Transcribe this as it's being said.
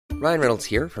Ryan Reynolds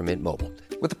here from Mint Mobile.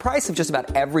 With the price of just about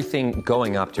everything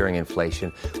going up during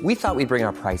inflation, we thought we'd bring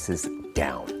our prices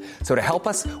down. So to help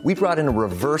us, we brought in a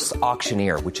reverse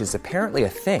auctioneer, which is apparently a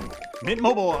thing. Mint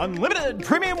Mobile Unlimited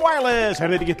Premium Wireless. How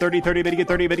to get 30, 30, bit to get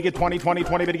 30, bit to get 20, 20,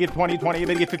 20, bit to get 20, 20,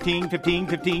 bit to get 15, 15,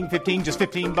 15, 15, just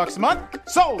 $15 a month?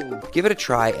 Sold! Give it a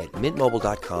try at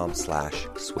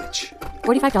mintmobile.com/switch.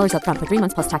 $45 up front for 3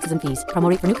 months plus taxes and fees. Promo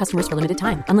rate for new customers for limited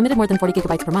time. Unlimited more than 40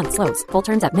 gigabytes per month. Slows full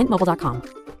terms at mintmobile.com.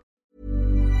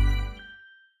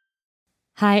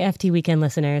 Hi, FT Weekend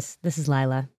listeners. This is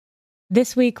Lila.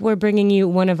 This week, we're bringing you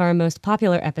one of our most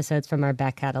popular episodes from our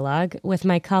back catalog with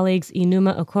my colleagues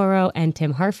Enuma Okoro and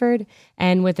Tim Harford,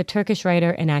 and with the Turkish writer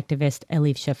and activist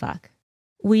Elif Shafak.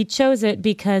 We chose it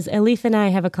because Elif and I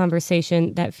have a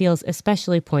conversation that feels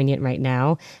especially poignant right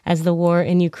now as the war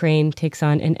in Ukraine takes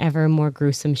on an ever more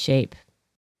gruesome shape.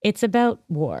 It's about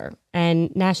war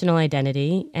and national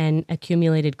identity and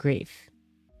accumulated grief.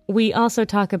 We also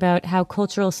talk about how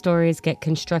cultural stories get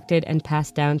constructed and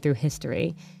passed down through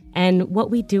history, and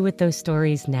what we do with those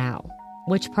stories now,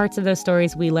 which parts of those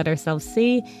stories we let ourselves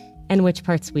see, and which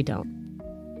parts we don't.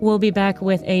 We'll be back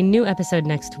with a new episode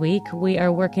next week. We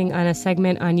are working on a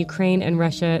segment on Ukraine and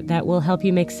Russia that will help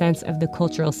you make sense of the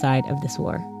cultural side of this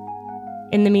war.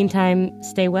 In the meantime,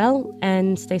 stay well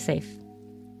and stay safe.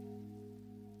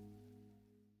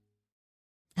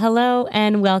 Hello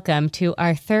and welcome to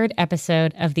our third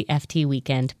episode of the FT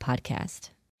Weekend podcast.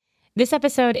 This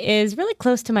episode is really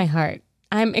close to my heart.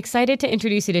 I'm excited to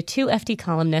introduce you to two FT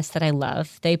columnists that I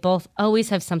love. They both always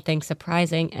have something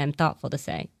surprising and thoughtful to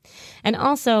say. And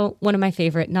also one of my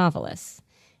favorite novelists.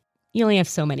 You only have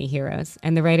so many heroes,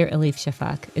 and the writer Elif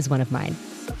Shafak is one of mine.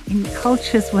 In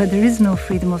cultures where there is no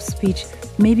freedom of speech,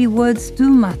 maybe words do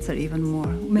matter even more.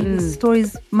 Maybe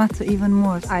stories matter even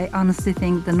more. I honestly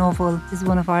think the novel is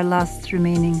one of our last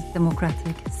remaining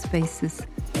democratic spaces.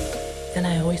 Then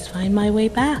I always find my way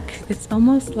back. It's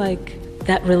almost like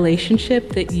that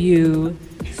relationship that you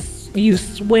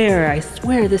swear, I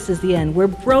swear this is the end. We're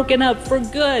broken up for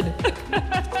good.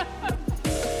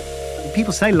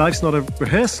 People say life's not a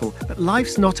rehearsal, but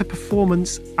life's not a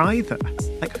performance either.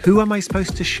 Like, who am I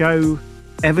supposed to show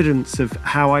evidence of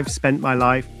how I've spent my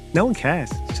life? No one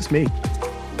cares. It's just me.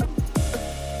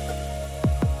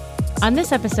 On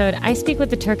this episode, I speak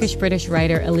with the Turkish-British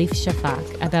writer Elif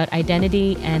Shafak about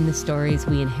identity and the stories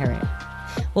we inherit.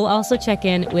 We'll also check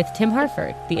in with Tim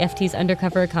Harford, the FT's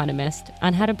undercover economist,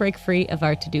 on how to break free of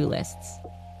our to-do lists.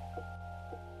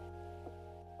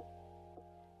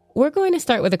 We're going to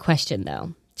start with a question,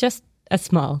 though. Just a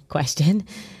small question.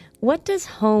 What does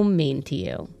home mean to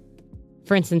you?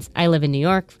 For instance, I live in New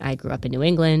York. I grew up in New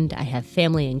England. I have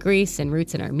family in Greece and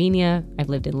roots in Armenia. I've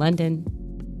lived in London.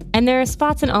 And there are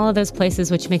spots in all of those places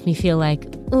which make me feel like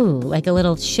a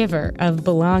little shiver of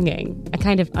belonging, a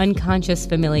kind of unconscious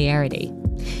familiarity.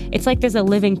 It's like there's a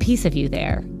living piece of you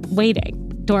there, waiting,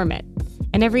 dormant.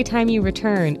 And every time you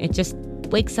return, it just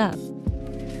wakes up.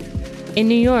 In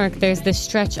New York, there's this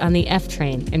stretch on the F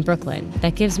train in Brooklyn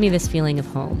that gives me this feeling of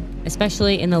home,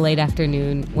 especially in the late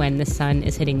afternoon when the sun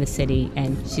is hitting the city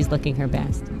and she's looking her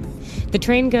best. The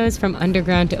train goes from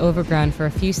underground to overground for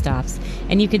a few stops,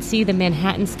 and you could see the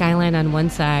Manhattan skyline on one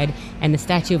side and the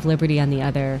Statue of Liberty on the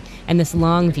other, and this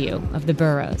long view of the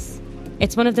boroughs.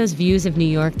 It's one of those views of New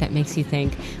York that makes you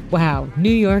think, wow,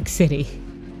 New York City.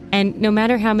 And no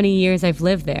matter how many years I've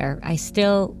lived there, I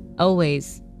still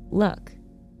always look.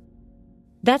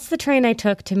 That's the train I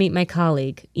took to meet my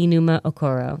colleague, Enuma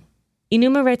Okoro.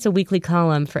 Enuma writes a weekly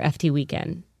column for FT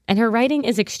Weekend, and her writing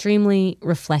is extremely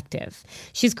reflective.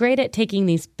 She's great at taking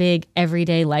these big,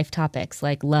 everyday life topics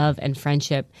like love and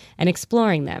friendship and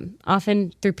exploring them,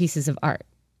 often through pieces of art.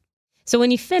 So when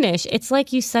you finish, it's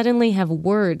like you suddenly have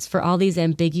words for all these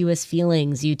ambiguous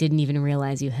feelings you didn't even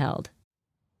realize you held.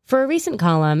 For a recent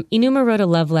column, Enuma wrote a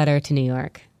love letter to New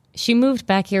York. She moved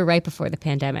back here right before the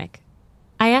pandemic.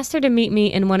 I asked her to meet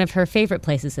me in one of her favorite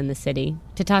places in the city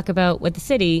to talk about what the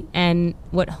city and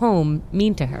what home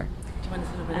mean to her. Do you want to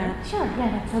sit over there? Sure,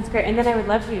 yeah, that sounds great. And then I would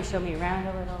love for you to show me around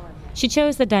a little. She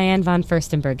chose the Diane von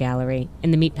Furstenberg Gallery in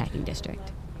the Meatpacking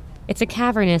District. It's a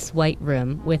cavernous white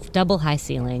room with double high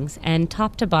ceilings, and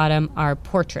top to bottom are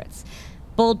portraits.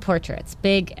 Bold portraits,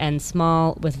 big and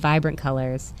small with vibrant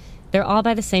colors. They're all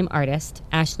by the same artist,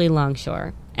 Ashley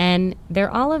Longshore, and they're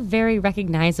all of very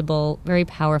recognizable, very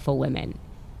powerful women.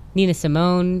 Nina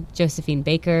Simone, Josephine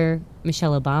Baker,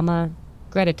 Michelle Obama,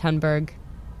 Greta Thunberg,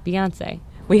 Beyonce.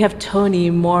 We have Toni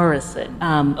Morrison,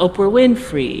 Oprah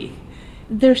Winfrey.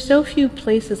 There's so few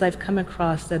places I've come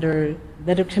across that are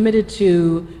committed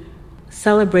to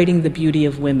celebrating the beauty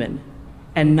of women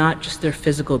and not just their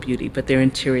physical beauty, but their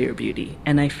interior beauty.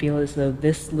 And I feel as though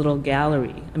this little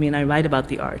gallery, I mean, I write about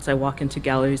the arts, I walk into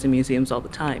galleries and museums all the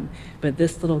time, but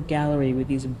this little gallery with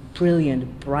these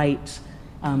brilliant, bright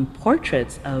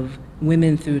portraits of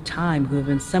women through time who have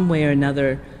in some way or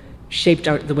another shaped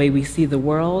the way we see the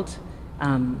world,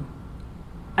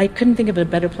 I couldn't think of a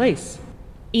better place.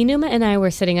 Enuma and I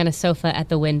were sitting on a sofa at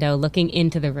the window looking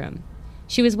into the room.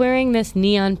 She was wearing this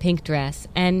neon pink dress,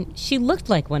 and she looked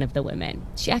like one of the women.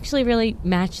 She actually really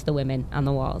matched the women on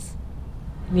the walls.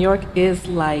 New York is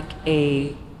like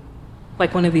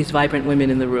one of these vibrant women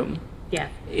in the room. Yeah.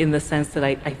 In the sense that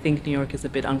I think New York is a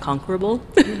bit unconquerable.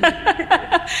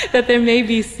 That there may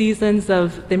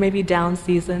be down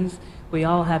seasons. We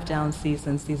all have down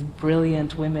seasons. These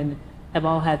brilliant women have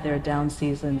all had their down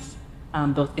seasons,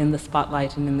 both in the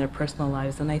spotlight and in their personal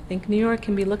lives. And I think New York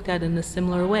can be looked at in a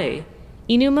similar way.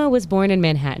 Enuma was born in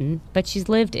Manhattan, but she's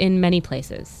lived in many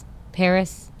places.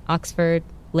 Paris, Oxford,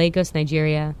 Lagos,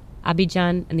 Nigeria,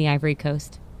 Abidjan, and the Ivory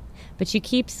Coast. But she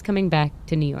keeps coming back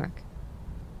to New York.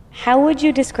 How would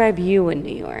you describe you in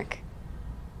New York?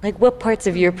 Like, what parts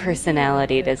of your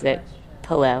personality does it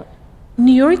pull out?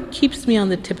 New York keeps me on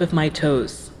the tip of my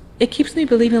toes. It keeps me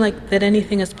believing that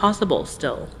anything is possible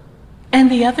still.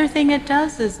 And the other thing it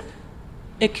does is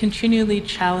it continually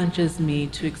challenges me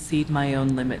to exceed my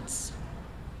own limits.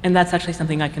 And that's actually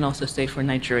something I can also say for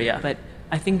Nigeria. But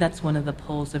I think that's one of the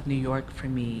pulls of New York for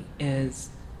me, is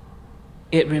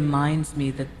it reminds me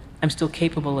that I'm still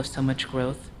capable of so much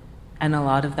growth, and a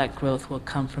lot of that growth will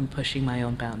come from pushing my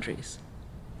own boundaries.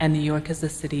 And New York is a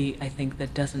city, I think,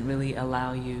 that doesn't really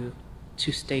allow you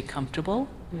to stay comfortable.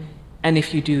 And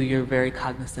if you do, you're very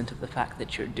cognizant of the fact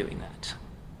that you're doing that.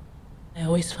 I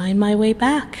always find my way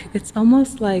back. It's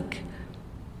almost like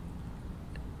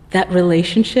that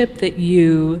relationship that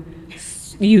you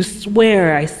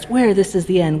swear, I swear this is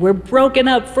the end. We're broken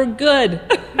up for good.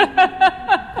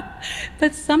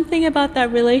 But something about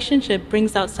that relationship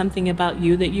brings out something about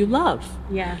you that you love.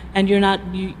 Yeah. And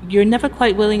you're never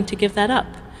quite willing to give that up.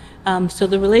 So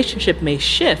the relationship may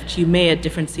shift. You may at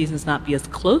different seasons not be as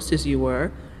close as you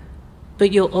were,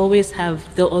 but there'll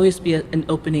always be an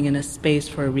opening and a space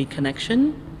for a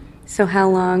reconnection. So how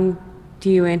long do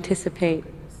you anticipate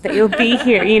that you'll be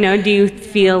here? Do you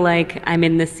feel like I'm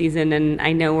in this season and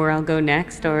I know where I'll go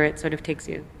next, or it sort of takes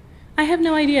you? I have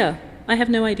no idea.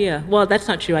 Well, that's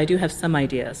not true. I do have some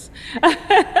ideas.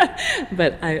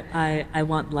 But I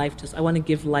want I want to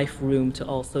give life room to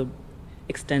also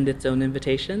extend its own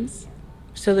invitations.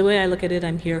 So the way I look at it,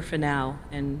 I'm here for now,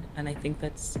 and I think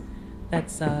that's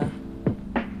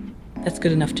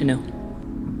good enough to know.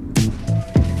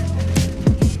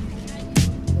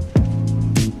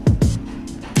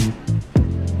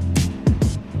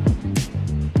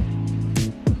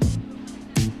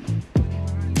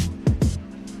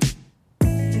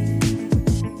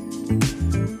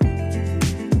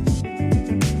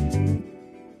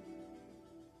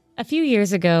 A few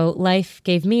years ago, life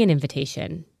gave me an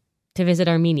invitation to visit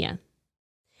Armenia.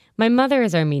 My mother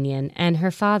is Armenian, and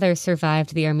her father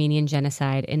survived the Armenian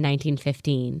genocide in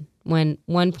 1915, when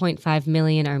 1.5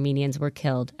 million Armenians were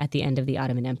killed at the end of the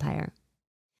Ottoman Empire.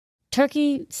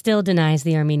 Turkey still denies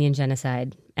the Armenian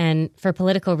genocide, and for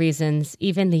political reasons,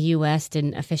 even the U.S.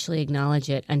 didn't officially acknowledge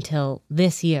it until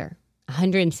this year,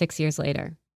 106 years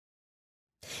later.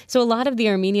 So a lot of the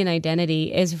Armenian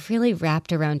identity is really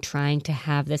wrapped around trying to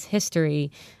have this history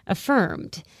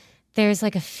affirmed. There's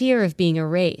like a fear of being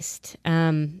erased.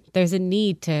 There's a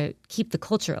need to keep the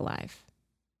culture alive.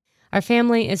 Our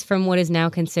family is from what is now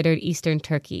considered Eastern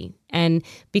Turkey, and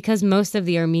because most of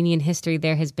the Armenian history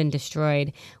there has been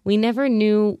destroyed, we never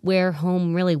knew where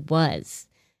home really was.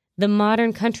 The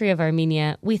modern country of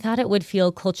Armenia, we thought it would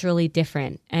feel culturally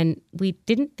different, and we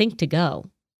didn't think to go.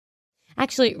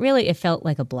 Actually, really, it felt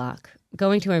like a block.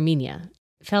 Going to Armenia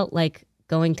felt like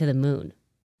going to the moon.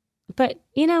 But,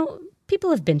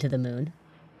 people have been to the moon.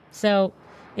 So,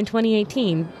 in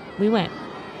 2018, we went.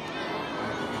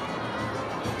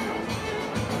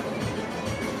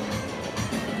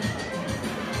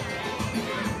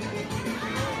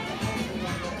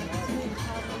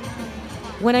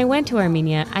 When I went to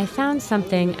Armenia, I found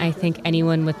something I think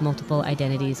anyone with multiple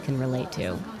identities can relate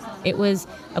to. It was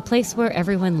a place where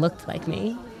everyone looked like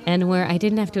me, and where I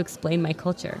didn't have to explain my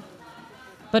culture.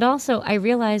 But also, I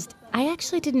realized I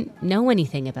actually didn't know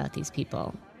anything about these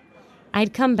people.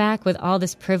 I'd come back with all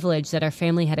this privilege that our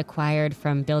family had acquired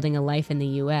from building a life in the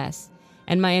U.S.,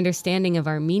 and my understanding of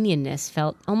Armenianness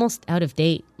felt almost out of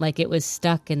date, like it was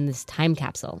stuck in this time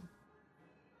capsule.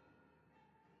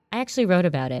 I actually wrote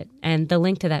about it, and the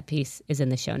link to that piece is in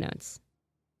the show notes.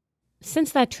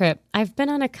 Since that trip, I've been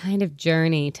on a kind of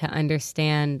journey to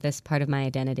understand this part of my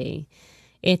identity.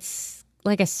 It's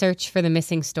like a search for the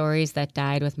missing stories that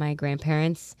died with my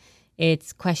grandparents.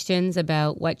 It's questions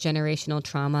about what generational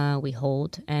trauma we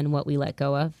hold and what we let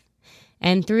go of.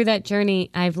 And through that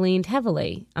journey, I've leaned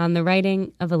heavily on the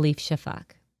writing of Elif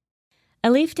Shafak.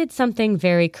 Elif did something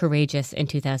very courageous in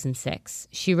 2006.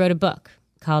 She wrote a book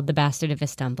called The Bastard of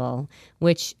Istanbul,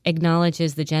 which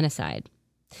acknowledges the genocide.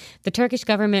 The Turkish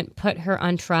government put her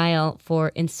on trial for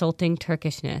insulting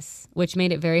Turkishness, which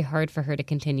made it very hard for her to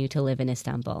continue to live in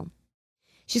Istanbul.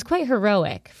 She's quite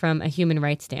heroic from a human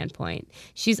rights standpoint.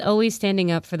 She's always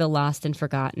standing up for the lost and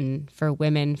forgotten, for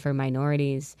women, for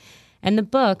minorities. And the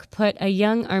book put a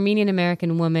young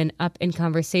Armenian-American woman up in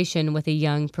conversation with a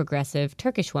young progressive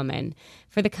Turkish woman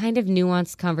for the kind of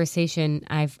nuanced conversation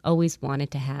I've always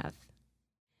wanted to have.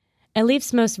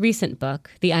 Elif's most recent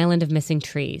book, The Island of Missing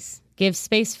Trees, gives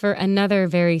space for another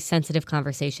very sensitive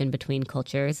conversation between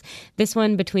cultures, this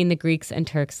one between the Greeks and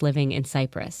Turks living in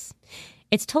Cyprus.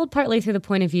 It's told partly through the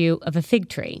point of view of a fig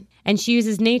tree, and she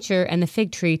uses nature and the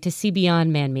fig tree to see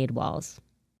beyond man-made walls.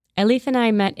 Elif and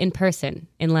I met in person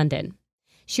in London.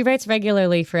 She writes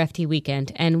regularly for FT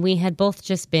Weekend, and we had both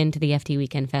just been to the FT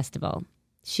Weekend Festival.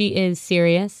 She is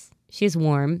serious. She's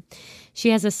warm.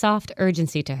 She has a soft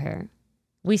urgency to her.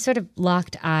 We sort of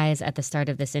locked eyes at the start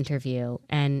of this interview,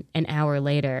 and an hour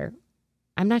later,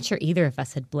 I'm not sure either of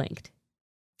us had blinked.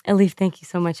 Elif, thank you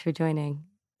so much for joining.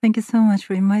 Thank you so much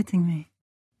for inviting me.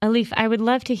 Elif, I would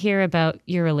love to hear about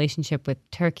your relationship with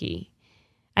Turkey.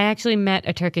 I actually met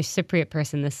a Turkish Cypriot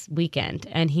person this weekend,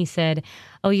 and he said,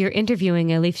 oh, you're interviewing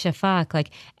Elif Shafak. Like,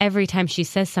 every time she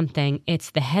says something, it's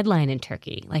the headline in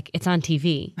Turkey. Like, it's on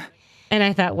TV. And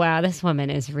I thought, wow, this woman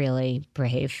is really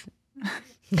brave.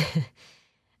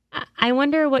 I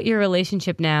wonder what your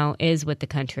relationship now is with the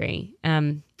country,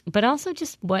 but also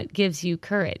just what gives you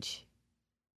courage.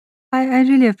 I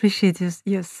really appreciate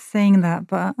you saying that,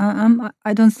 but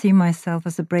I don't see myself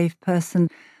as a brave person.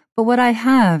 But what I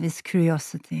have is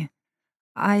curiosity.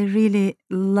 I really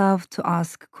love to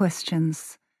ask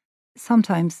questions,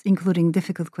 sometimes including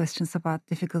difficult questions about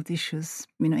difficult issues,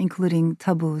 including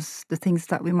taboos, the things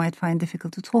that we might find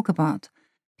difficult to talk about.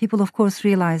 People, of course,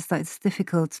 realize that it's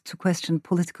difficult to question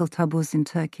political taboos in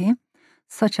Turkey,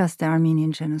 such as the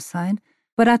Armenian genocide.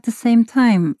 But at the same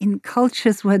time, in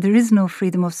cultures where there is no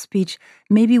freedom of speech,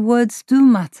 maybe words do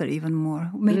matter even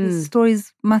more. Maybe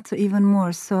stories matter even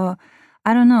more. So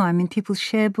I don't know. I mean, people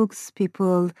share books,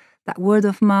 that word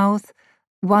of mouth.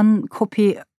 One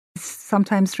copy is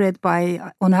sometimes read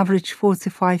by, on average, 4 to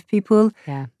 5 people.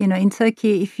 Yeah. In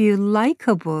Turkey, if you like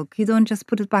a book, you don't just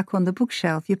put it back on the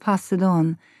bookshelf, you pass it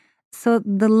on. So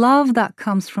the love that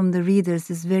comes from the readers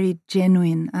is very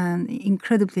genuine and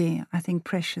incredibly, I think,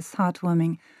 precious,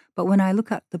 heartwarming. But when I look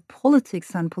at the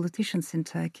politics and politicians in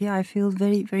Turkey, I feel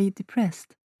very, very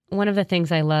depressed. One of the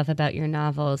things I love about your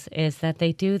novels is that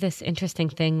they do this interesting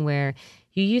thing where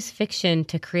you use fiction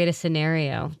to create a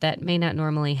scenario that may not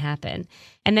normally happen.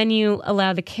 And then you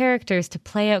allow the characters to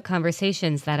play out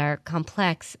conversations that are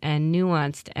complex and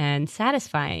nuanced and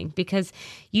satisfying because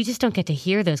you just don't get to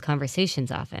hear those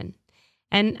conversations often.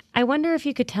 And I wonder if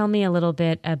you could tell me a little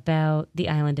bit about The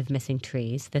Island of Missing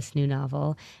Trees, this new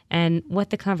novel, and what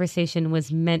the conversation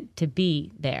was meant to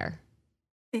be there.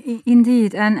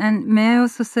 Indeed. And may I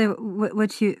also say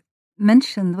what you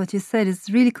mentioned, what you said is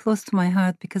really close to my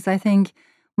heart because I think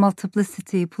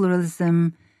multiplicity,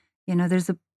 pluralism, there's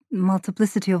a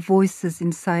multiplicity of voices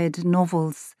inside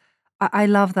novels. I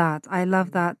love that.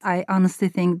 I honestly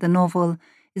think the novel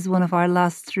is one of our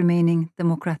last remaining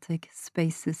democratic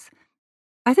spaces.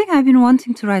 I think I've been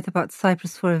wanting to write about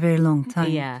Cyprus for a very long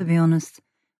time, to be honest.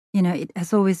 It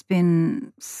has always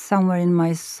been somewhere in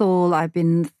my soul. I've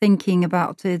been thinking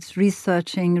about it,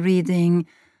 researching, reading,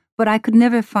 but I could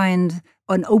never find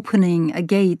an opening, a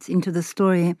gate into the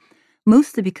story,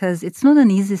 mostly because it's not an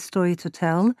easy story to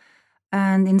tell.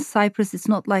 And in Cyprus, it's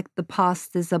not like the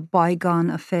past is a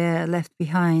bygone affair left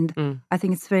behind. I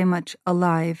think it's very much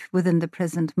alive within the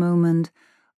present moment.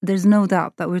 There's no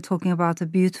doubt that we're talking about a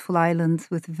beautiful island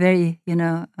with very,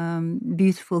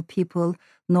 beautiful people,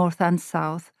 north and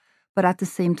south. But at the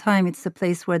same time, it's a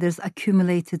place where there's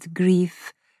accumulated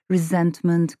grief,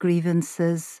 resentment,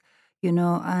 grievances,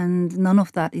 and none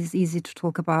of that is easy to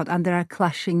talk about. And there are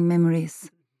clashing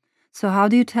memories. So how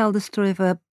do you tell the story of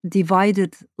a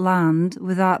divided land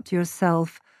without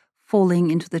yourself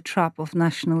falling into the trap of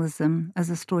nationalism as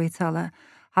a storyteller?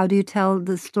 How do you tell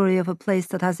the story of a place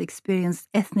that has experienced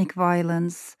ethnic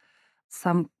violence,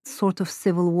 some sort of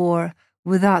civil war,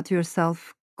 without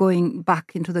yourself going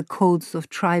back into the codes of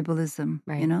tribalism,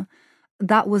 right.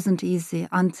 that wasn't easy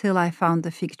until I found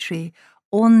the fig tree.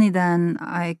 Only then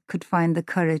I could find the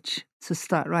courage to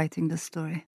start writing the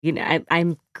story. You know,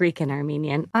 I'm Greek and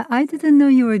Armenian. I didn't know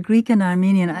you were Greek and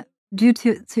Armenian. Due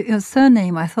to your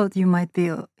surname, I thought you might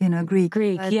be, Greek.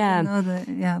 Greek, I yeah.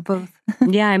 didn't know both.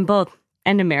 Yeah, I'm both,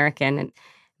 and American. And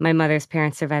my mother's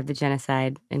parents survived the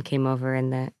genocide and came over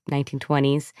in the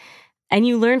 1920s. And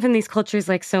you learn from these cultures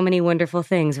like so many wonderful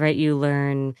things, right? You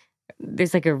learn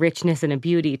there's like a richness and a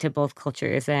beauty to both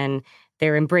cultures, and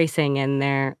they're embracing and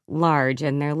they're large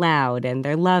and they're loud and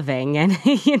they're loving and,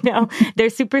 they're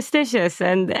superstitious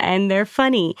and they're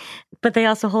funny, but they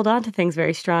also hold on to things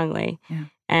very strongly. Yeah.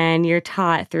 And you're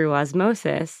taught through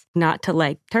osmosis not to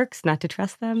like Turks, not to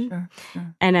trust them.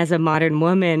 Sure. And as a modern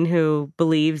woman who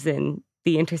believes in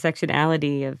the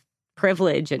intersectionality of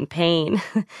privilege and pain,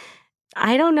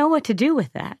 I don't know what to do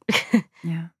with that.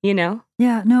 Yeah.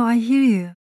 Yeah, no, I hear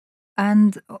you.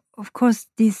 And of course,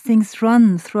 these things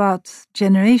run throughout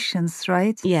generations,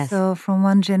 right? Yes. So from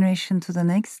one generation to the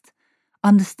next,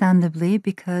 understandably,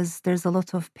 because there's a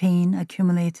lot of pain,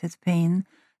 accumulated pain,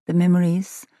 the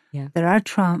memories. Yeah. There are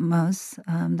traumas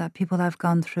that people have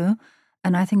gone through.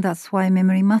 And I think that's why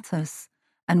memory matters.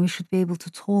 And we should be able to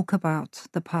talk about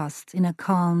the past in a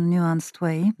calm, nuanced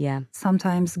way. Yeah.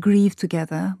 Sometimes grieve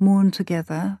together, mourn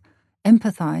together,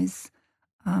 empathize,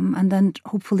 and then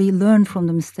hopefully learn from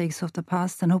the mistakes of the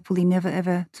past and hopefully never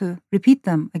ever to repeat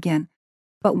them again.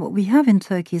 But what we have in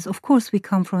Turkey is, of course, we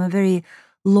come from a very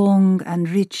long and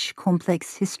rich,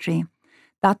 complex history.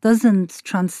 That doesn't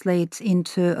translate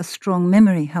into a strong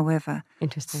memory, however.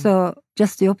 Interesting. So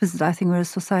just the opposite. I think we're a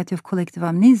society of collective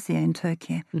amnesia in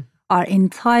Turkey. Our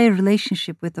entire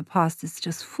relationship with the past is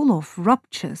just full of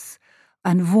ruptures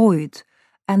and void.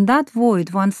 And that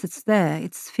void, once it's there,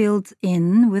 it's filled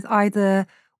in with either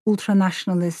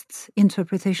ultranationalist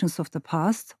interpretations of the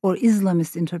past or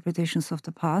Islamist interpretations of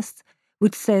the past,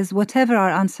 which says whatever our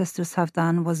ancestors have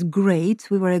done was great.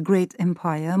 We were a great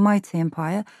empire, a mighty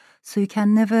empire. So you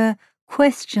can never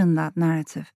question that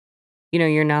narrative.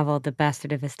 Your novel, The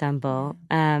Bastard of Istanbul,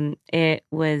 it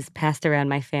was passed around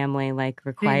my family like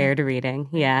required reading.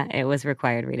 Yeah, it was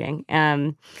required reading.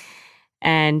 And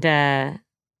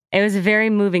it was a very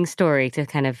moving story to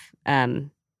kind of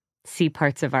see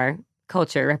parts of our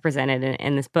culture represented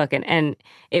in this book. And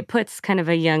it puts kind of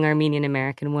a young Armenian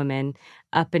American woman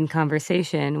up in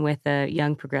conversation with a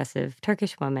young progressive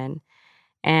Turkish woman.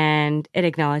 And it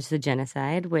acknowledged the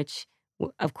genocide, which,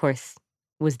 of course,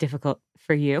 was difficult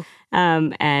for you,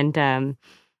 and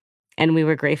we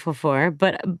were grateful for,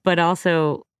 but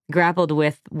also grappled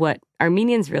with what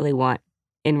Armenians really want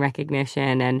in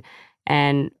recognition,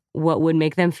 and what would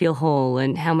make them feel whole,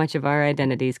 and how much of our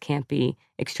identities can't be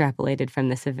extrapolated from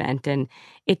this event. And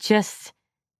it just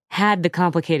had the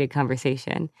complicated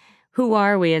conversation: who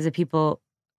are we as a people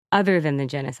other than the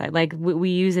genocide? Like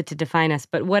we use it to define us,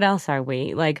 but what else are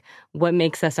we? Like what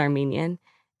makes us Armenian?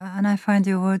 And I find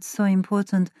your words so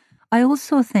important. I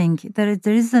also think that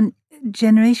there is a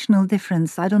generational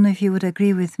difference. I don't know if you would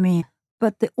agree with me,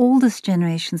 but the oldest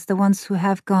generations, the ones who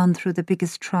have gone through the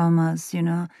biggest traumas,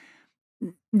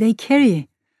 they carry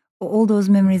all those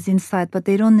memories inside, but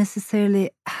they don't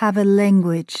necessarily have a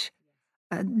language.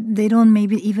 They don't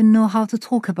maybe even know how to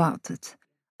talk about it.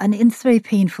 And it's very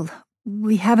painful.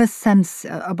 We have a sense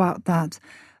about that.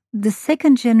 The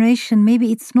second generation,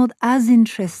 maybe it's not as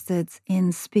interested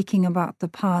in speaking about the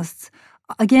past.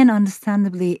 Again,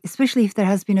 understandably, especially if there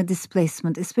has been a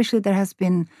displacement, especially if there has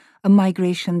been a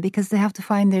migration, because they have to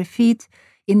find their feet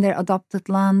in their adopted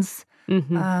lands.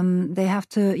 Mm-hmm. They have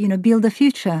to, build a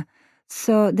future.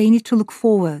 So they need to look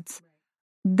forward.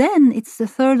 Then it's the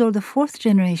third or the fourth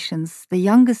generations, the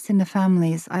youngest in the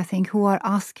families, I think, who are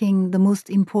asking the most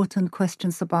important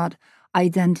questions about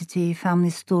identity, family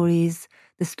stories,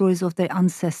 the stories of their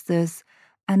ancestors.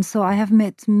 And so I have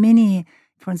met many,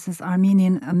 for instance,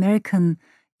 Armenian American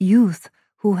youth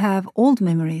who have old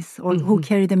memories or who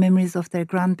carry the memories of their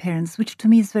grandparents, which to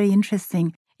me is very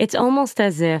interesting. It's almost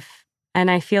as if,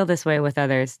 and I feel this way with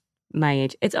others my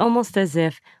age, it's almost as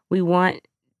if we want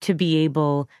to be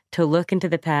able to look into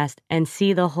the past and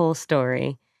see the whole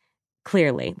story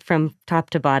clearly from top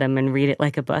to bottom and read it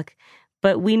like a book.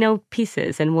 But we know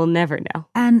pieces and we'll never know.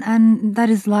 And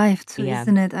that is life too,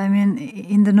 isn't it? I mean,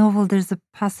 in the novel, there's a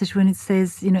passage when it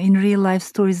says, in real life,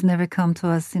 stories never come to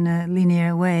us in a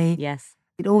linear way. Yes.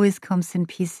 It always comes in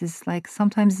pieces, like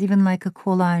sometimes even like a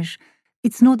collage.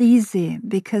 It's not easy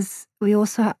because we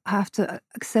also have to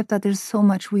accept that there's so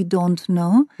much we don't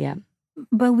know. Yeah.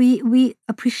 But we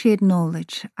appreciate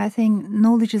knowledge. I think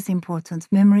knowledge is important.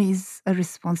 Memory is a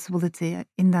responsibility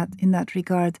in that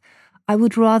regard. I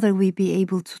would rather we be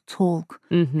able to talk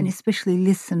and especially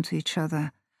listen to each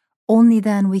other. Only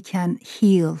then we can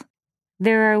heal.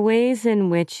 There are ways in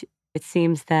which it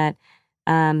seems that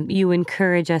you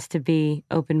encourage us to be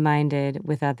open-minded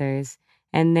with others.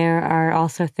 And there are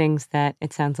also things that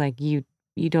it sounds like you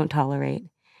don't tolerate.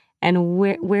 And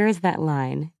where is that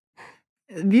line?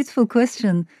 Beautiful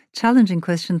question, challenging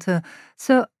question too.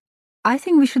 So I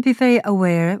think we should be very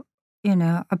aware,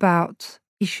 about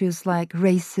issues like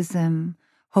racism,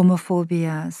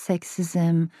 homophobia,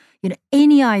 sexism,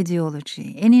 any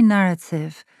ideology, any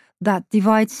narrative that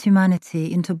divides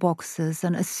humanity into boxes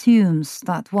and assumes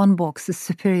that one box is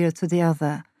superior to the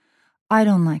other. I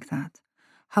don't like that.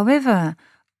 However,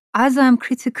 while I'm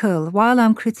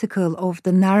critical of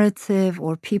the narrative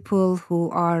or people who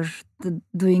are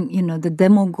the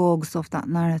demagogues of that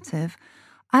narrative,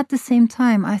 at the same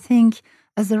time, I think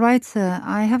as a writer,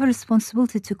 I have a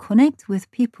responsibility to connect with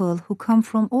people who come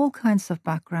from all kinds of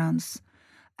backgrounds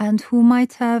and who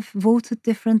might have voted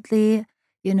differently,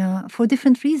 for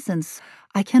different reasons.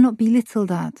 I cannot belittle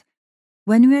that.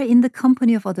 When we're in the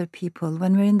company of other people,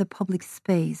 when we're in the public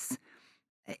space,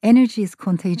 energy is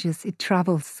contagious, it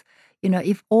travels.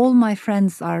 If all my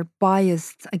friends are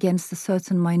biased against a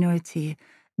certain minority,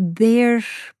 their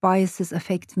biases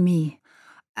affect me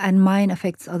and mine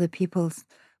affects other people's.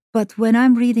 But when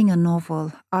I'm reading a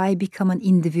novel, I become an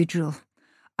individual.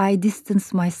 I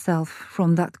distance myself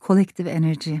from that collective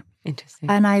energy. Interesting.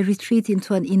 And I retreat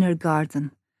into an inner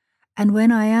garden. And when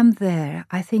I am there,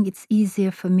 I think it's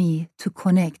easier for me to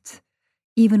connect,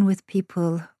 even with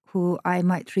people who I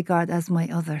might regard as my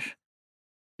other.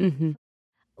 Mm-hmm.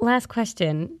 Last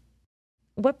question.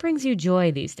 What brings you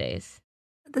joy these days?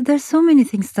 There's so many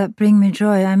things that bring me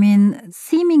joy. I mean,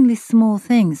 seemingly small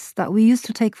things that we used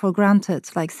to take for granted,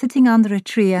 like sitting under a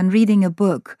tree and reading a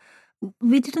book.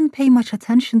 We didn't pay much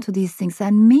attention to these things.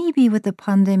 And maybe with the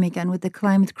pandemic and with the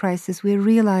climate crisis, we're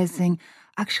realizing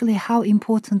actually how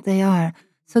important they are.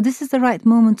 So this is the right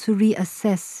moment to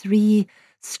reassess,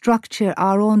 restructure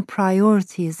our own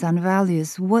priorities and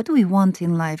values. What do we want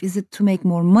in life? Is it to make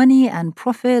more money and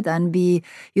profit and be,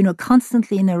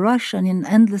 constantly in a rush and in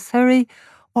endless hurry?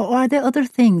 Or are there other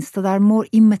things that are more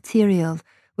immaterial,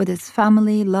 whether it's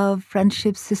family, love,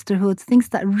 friendship, sisterhood, things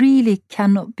that really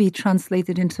cannot be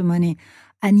translated into money,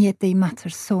 and yet they matter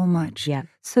so much. Yeah.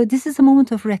 So this is a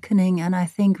moment of reckoning, and I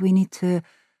think we need to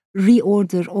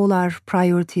reorder all our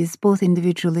priorities, both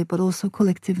individually but also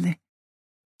collectively.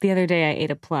 The other day I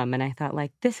ate a plum and I thought,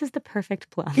 this is the perfect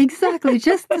plum. Exactly,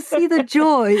 just to see the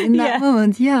joy in that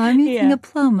moment. Yeah, I'm eating a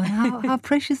plum. How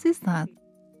precious is that?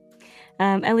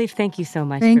 Elif, thank you so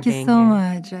much for being here. Thank you so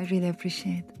much. I really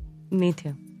appreciate it. Me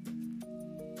too.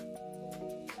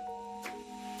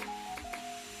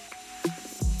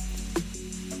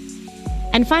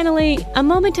 And finally, a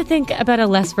moment to think about a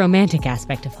less romantic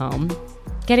aspect of home.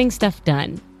 Getting stuff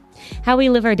done. How we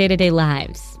live our day-to-day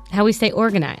lives. How we stay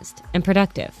organized and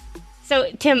productive.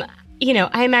 So, Tim,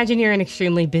 I imagine you're an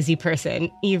extremely busy person.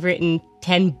 You've written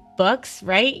 10 books,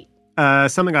 right?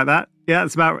 Something like that. Yeah,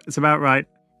 it's about right.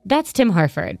 That's Tim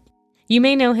Harford. You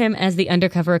may know him as The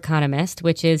Undercover Economist,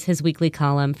 which is his weekly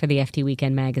column for the FT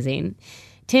Weekend magazine.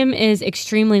 Tim is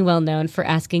extremely well known for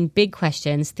asking big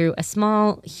questions through a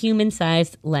small,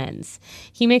 human-sized lens.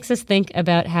 He makes us think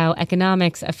about how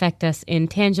economics affect us in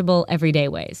tangible, everyday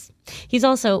ways. He's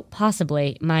also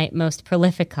possibly my most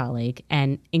prolific colleague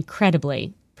and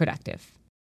incredibly productive.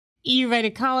 You write a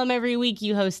column every week.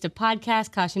 You host a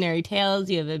podcast, Cautionary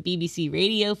Tales. You have a BBC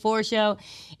Radio 4 show.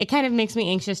 It kind of makes me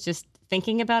anxious just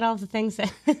thinking about all the things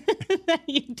that, that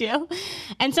you do.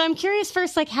 And so I'm curious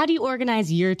first, how do you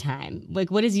organize your time?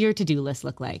 What does your to-do list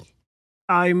look like?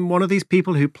 I'm one of these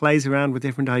people who plays around with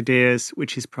different ideas,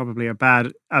 which is probably a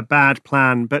bad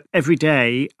plan. But every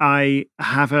day I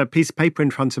have a piece of paper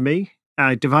in front of me.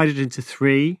 I divide it into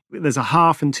 3. There's a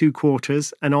half and 2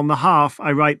 quarters. And on the half,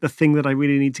 I write the thing that I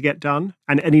really need to get done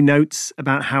and any notes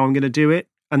about how I'm going to do it.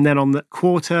 And then on the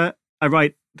quarter, I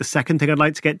write the second thing I'd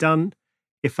like to get done,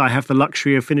 if I have the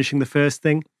luxury of finishing the first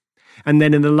thing. And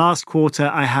then in the last quarter,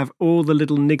 I have all the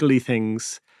little niggly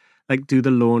things, like do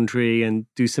the laundry and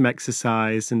do some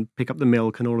exercise and pick up the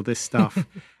milk and all of this stuff.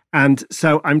 And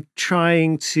so I'm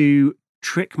trying to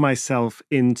trick myself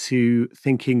into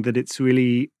thinking that it's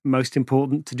really most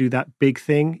important to do that big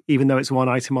thing, even though it's one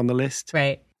item on the list.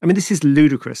 Right. I mean, this is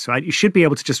ludicrous, right? You should be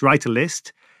able to just write a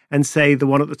list and say the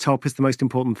one at the top is the most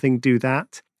important thing, do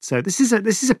that. So this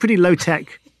is a pretty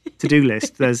low-tech to-do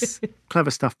list. There's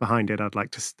clever stuff behind it, I'd like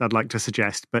to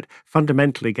suggest, but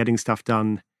fundamentally getting stuff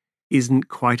done isn't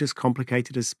quite as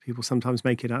complicated as people sometimes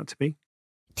make it out to be.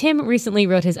 Tim recently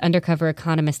wrote his Undercover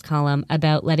Economist column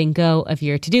about letting go of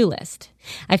your to-do list.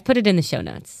 I've put it in the show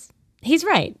notes. He's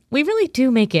right. We really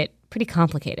do make it pretty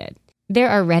complicated. There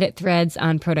are Reddit threads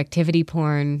on productivity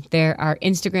porn. There are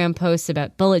Instagram posts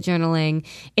about bullet journaling.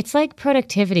 It's like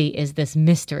productivity is this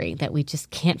mystery that we just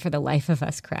can't for the life of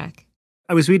us crack.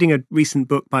 I was reading a recent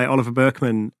book by Oliver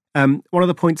Burkeman. One of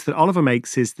the points that Oliver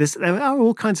makes is there are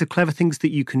all kinds of clever things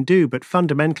that you can do, but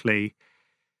fundamentally,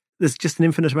 there's just an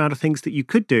infinite amount of things that you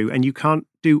could do, and you can't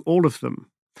do all of them.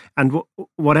 And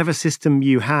whatever system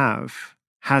you have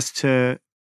has to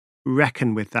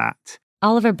reckon with that.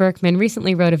 Oliver Burkeman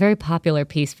recently wrote a very popular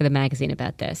piece for the magazine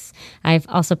about this. I've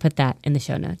also put that in the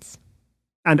show notes.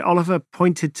 And Oliver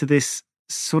pointed to this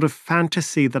sort of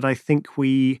fantasy that I think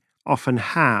we often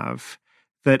have,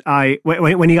 that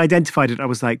when he identified it, I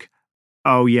was like,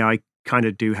 oh yeah, I kind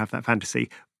of do have that fantasy,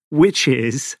 which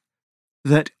is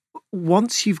that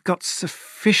once you've got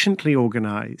sufficiently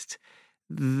organized,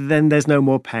 then there's no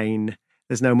more pain,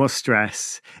 there's no more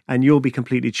stress, and you'll be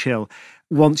completely chill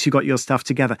once you got your stuff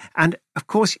together. And of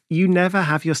course, you never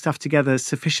have your stuff together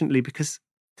sufficiently because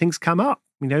things come up,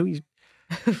 right.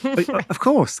 Of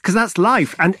course, because that's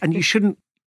life. And you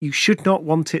should not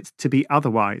want it to be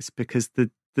otherwise, because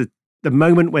the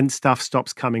moment when stuff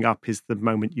stops coming up is the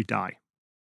moment you die.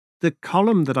 The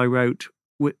column that I wrote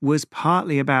was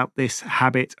partly about this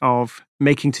habit of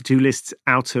making to-do lists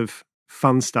out of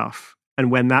fun stuff, and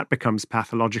when that becomes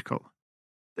pathological.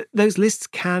 Those lists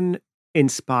can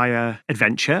inspire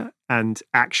adventure and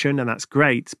action, and that's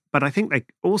great, but I think they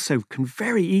also can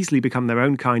very easily become their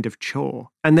own kind of chore.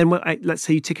 And then let's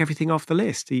say you tick everything off the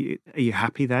list. Are you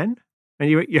happy then? And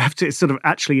you have to sort of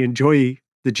actually enjoy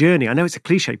the journey. I know it's a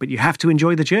cliche, but you have to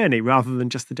enjoy the journey rather than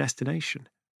just the destination.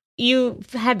 You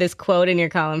had this quote in your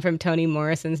column from Toni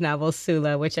Morrison's novel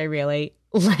Sula, which I really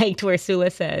liked, where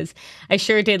Sula says, "I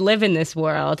sure did live in this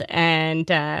world." And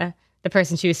the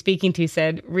person she was speaking to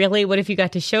said, "Really? What have you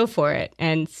got to show for it?"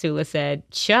 And Sula said,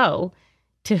 "Show?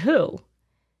 To who?"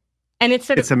 And it's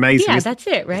it's amazing. Yeah, that's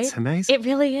it, right? It's amazing. It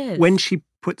really is. When she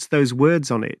puts those words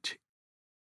on it,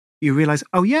 you realize,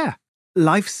 oh yeah,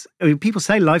 people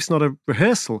say life's not a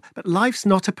rehearsal, but life's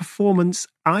not a performance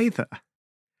either.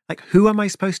 Like, who am I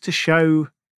supposed to show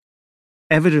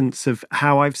evidence of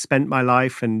how I've spent my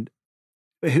life, and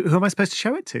who am I supposed to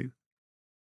show it to?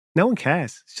 No one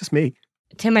cares. It's just me.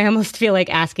 Tim, I almost feel like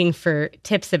asking for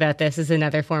tips about this is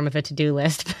another form of a to-do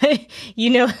list, but you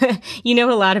know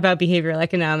a lot about behavioral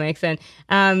economics, and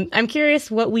I'm curious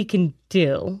what we can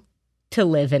do to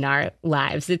live in our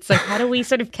lives. It's like, how do we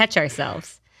sort of catch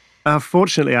ourselves?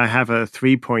 Fortunately, I have a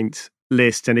 3-point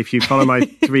list, and if you follow my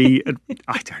 3,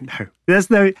 I don't know. There's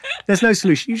no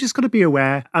solution. You just got to be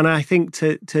aware, and I think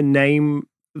to name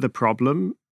the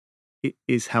problem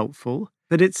is helpful,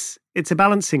 but it's a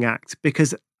balancing act,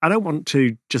 because I don't want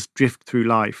to just drift through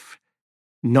life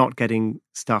not getting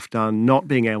stuff done, not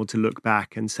being able to look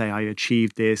back and say I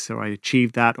achieved this or I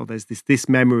achieved that, or there's this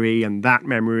memory and that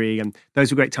memory and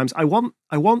those were great times. I want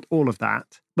all of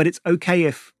that, but it's okay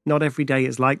if not every day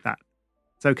is like that.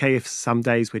 It's okay if some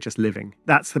days we're just living.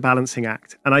 That's the balancing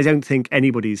act. And I don't think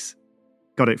anybody's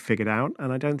got it figured out,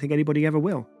 and I don't think anybody ever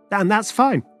will. And that's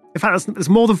fine. In fact, that's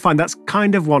more than fine. That's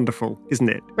kind of wonderful, isn't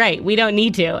it? Right. We don't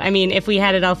need to. I mean, if we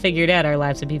had it all figured out, our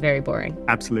lives would be very boring.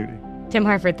 Absolutely. Tim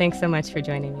Harford, thanks so much for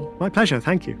joining me. My pleasure.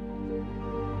 Thank you.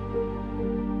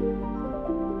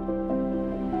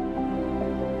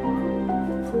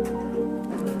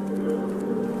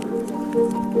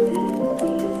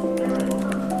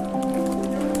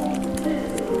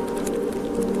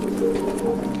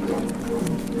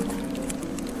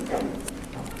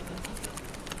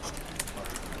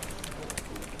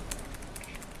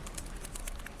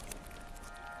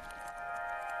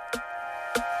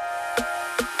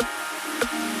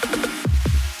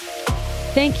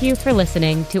 Thank you for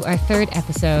listening to our 3rd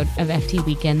episode of FT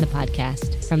Weekend, the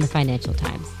podcast from the Financial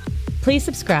Times. Please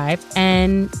subscribe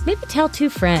and maybe tell 2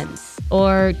 friends,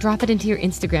 or drop it into your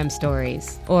Instagram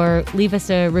stories, or leave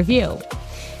us a review.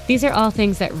 These are all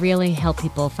things that really help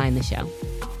people find the show.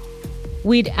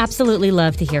 We'd absolutely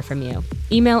love to hear from you.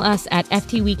 Email us at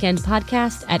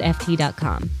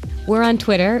ftweekendpodcast@ft.com. We're on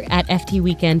Twitter at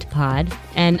ftweekendpod,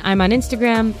 and I'm on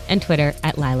Instagram and Twitter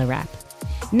at Lila Rapp.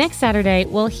 Next Saturday,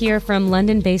 we'll hear from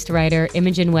London-based writer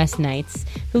Imogen West Knights,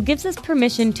 who gives us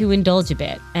permission to indulge a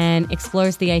bit and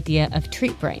explores the idea of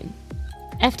treat brain.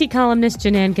 FT columnist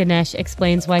Janan Ganesh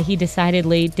explains why he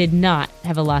decidedly did not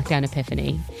have a lockdown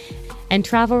epiphany. And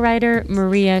travel writer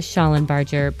Maria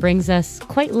Schallenbarger brings us,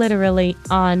 quite literally,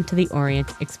 on to the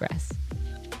Orient Express.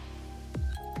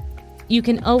 You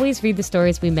can always read the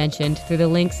stories we mentioned through the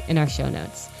links in our show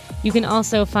notes. You can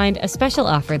also find a special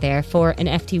offer there for an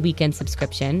FT Weekend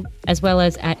subscription, as well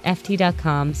as at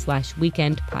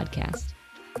ft.com/weekendpodcast.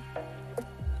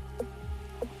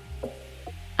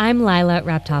 I'm Lila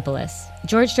Raptopoulos.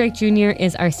 George Drake Jr.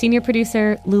 is our senior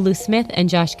producer, Lulu Smith and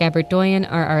Josh Gabbert-Doyen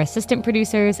are our assistant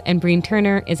producers, and Breen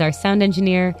Turner is our sound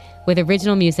engineer, with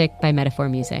original music by Metaphor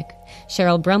Music.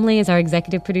 Cheryl Brumley is our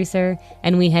executive producer,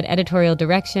 and we had editorial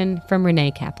direction from Renee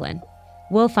Kaplan.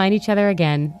 We'll find each other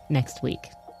again next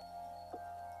week.